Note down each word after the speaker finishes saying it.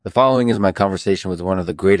The following is my conversation with one of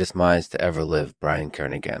the greatest minds to ever live, Brian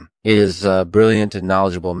Kernighan. He is a brilliant and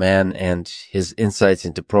knowledgeable man, and his insights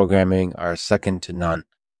into programming are second to none.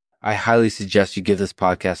 I highly suggest you give this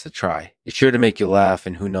podcast a try. It's sure to make you laugh,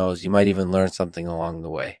 and who knows, you might even learn something along the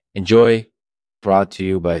way. Enjoy. Brought to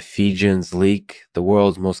you by Fijian's Leak, the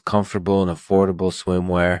world's most comfortable and affordable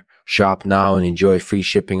swimwear. Shop now and enjoy free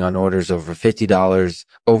shipping on orders over $50.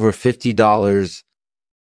 Over $50.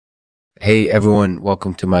 Hey everyone,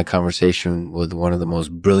 welcome to my conversation with one of the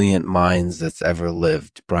most brilliant minds that's ever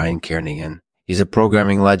lived, Brian Kernighan. He's a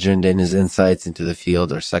programming legend and his insights into the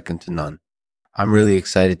field are second to none. I'm really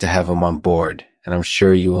excited to have him on board, and I'm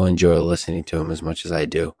sure you will enjoy listening to him as much as I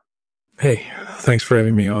do. Hey, thanks for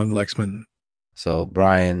having me on, Lexman. So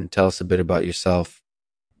Brian, tell us a bit about yourself.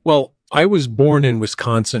 Well, I was born in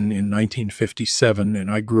Wisconsin in 1957,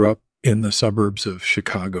 and I grew up in the suburbs of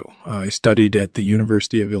Chicago. I studied at the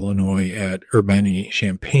University of Illinois at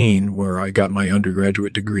Urbana-Champaign, where I got my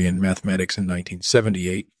undergraduate degree in mathematics in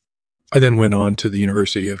 1978. I then went on to the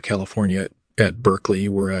University of California at Berkeley,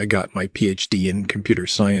 where I got my PhD in computer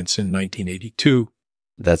science in 1982.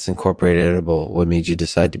 That's incorporated editable. What made you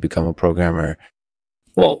decide to become a programmer?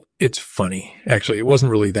 Well, it's funny. Actually, it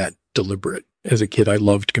wasn't really that deliberate. As a kid, I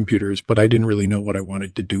loved computers, but I didn't really know what I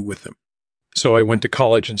wanted to do with them. So I went to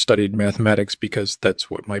college and studied mathematics because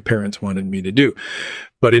that's what my parents wanted me to do.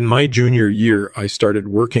 But in my junior year, I started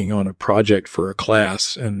working on a project for a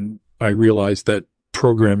class, and I realized that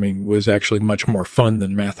programming was actually much more fun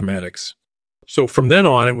than mathematics. So from then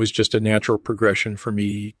on, it was just a natural progression for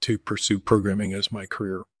me to pursue programming as my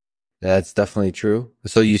career. That's definitely true.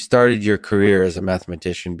 So you started your career as a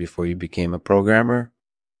mathematician before you became a programmer?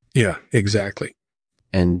 Yeah, exactly.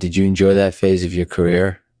 And did you enjoy that phase of your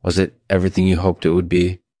career? Was it everything you hoped it would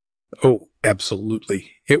be? Oh,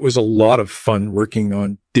 absolutely. It was a lot of fun working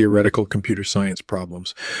on theoretical computer science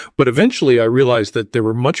problems. But eventually I realized that there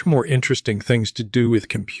were much more interesting things to do with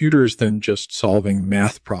computers than just solving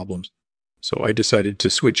math problems. So I decided to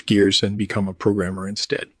switch gears and become a programmer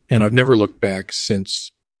instead. And I've never looked back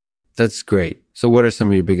since. That's great. So what are some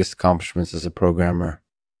of your biggest accomplishments as a programmer?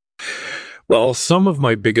 Well, some of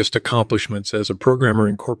my biggest accomplishments as a programmer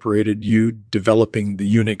incorporated you developing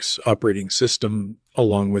the Unix operating system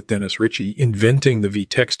along with Dennis Ritchie, inventing the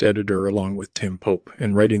vText editor along with Tim Pope,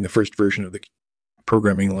 and writing the first version of the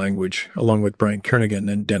programming language along with Brian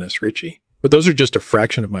Kernighan and Dennis Ritchie. But those are just a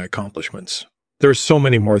fraction of my accomplishments. There are so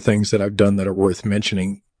many more things that I've done that are worth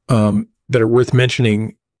mentioning.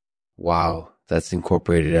 Wow, that's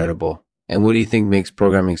incorporated editable. And what do you think makes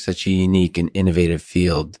programming such a unique and innovative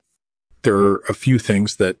field? There are a few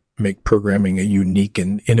things that make programming a unique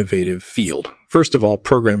and innovative field. First of all,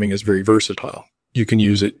 programming is very versatile. You can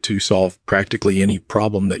use it to solve practically any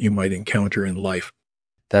problem that you might encounter in life.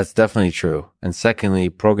 That's definitely true. And secondly,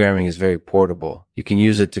 programming is very portable. You can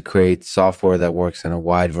use it to create software that works on a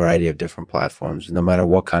wide variety of different platforms, no matter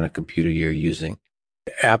what kind of computer you're using.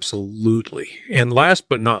 Absolutely. And last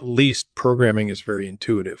but not least, programming is very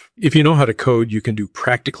intuitive. If you know how to code, you can do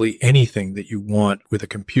practically anything that you want with a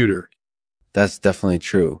computer. That's definitely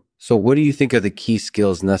true. So what do you think are the key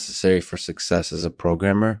skills necessary for success as a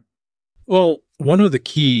programmer? Well, one of the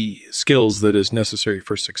key skills that is necessary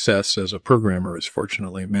for success as a programmer is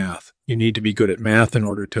fortunately math. You need to be good at math in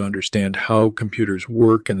order to understand how computers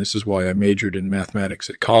work, and this is why I majored in mathematics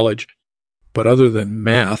at college. But other than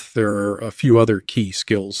math, there are a few other key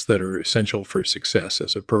skills that are essential for success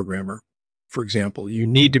as a programmer. For example, you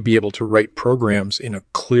need to be able to write programs in a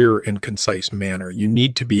clear and concise manner. You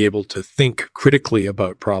need to be able to think critically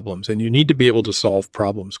about problems, and you need to be able to solve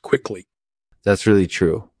problems quickly. That's really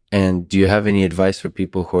true. And do you have any advice for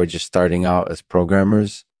people who are just starting out as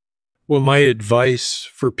programmers? Well, my advice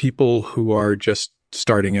for people who are just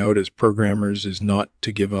starting out as programmers is not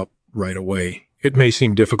to give up right away. It may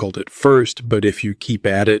seem difficult at first, but if you keep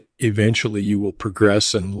at it, eventually you will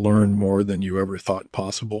progress and learn more than you ever thought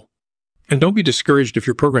possible. And don't be discouraged if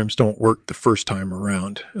your programs don't work the first time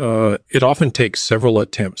around. It often takes several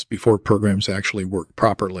attempts before programs actually work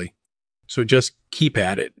properly. So just keep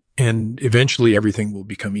at it, and eventually everything will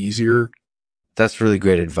become easier. That's really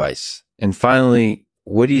great advice. And finally,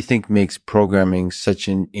 what do you think makes programming such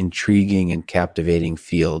an intriguing and captivating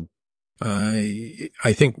field? I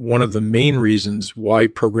think one of the main reasons why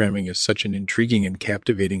programming is such an intriguing and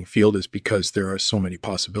captivating field is because there are so many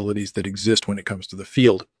possibilities that exist when it comes to the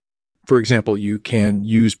field. For example, you can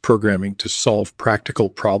use programming to solve practical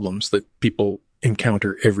problems that people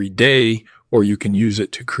encounter every day, or you can use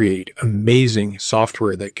it to create amazing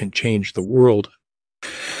software that can change the world.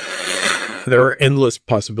 There are endless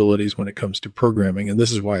possibilities when it comes to programming, and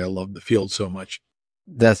this is why I love the field so much.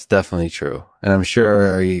 That's definitely true. And I'm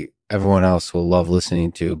sure everyone else will love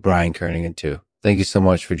listening to Brian Kernighan too. Thank you so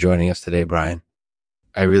much for joining us today, Brian.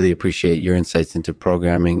 I really appreciate your insights into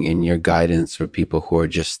programming and your guidance for people who are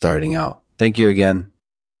just starting out. Thank you again.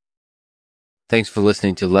 Thanks for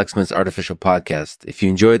listening to Lexman's Artificial Podcast. If you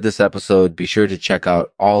enjoyed this episode, be sure to check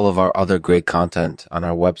out all of our other great content on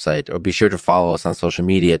our website, or be sure to follow us on social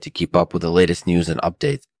media to keep up with the latest news and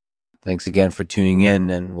updates. Thanks again for tuning in,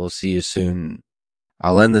 and we'll see you soon.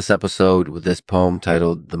 I'll end this episode with this poem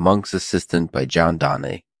titled The Monk's Assistant by John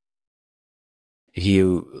Donne. He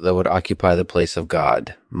that would occupy the place of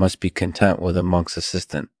God must be content with a monk's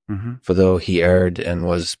assistant. For though he erred and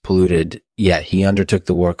was polluted, yet he undertook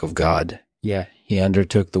the work of God. He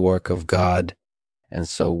undertook the work of God. And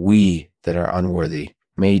so we that are unworthy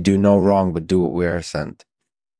may do no wrong but do what we are sent.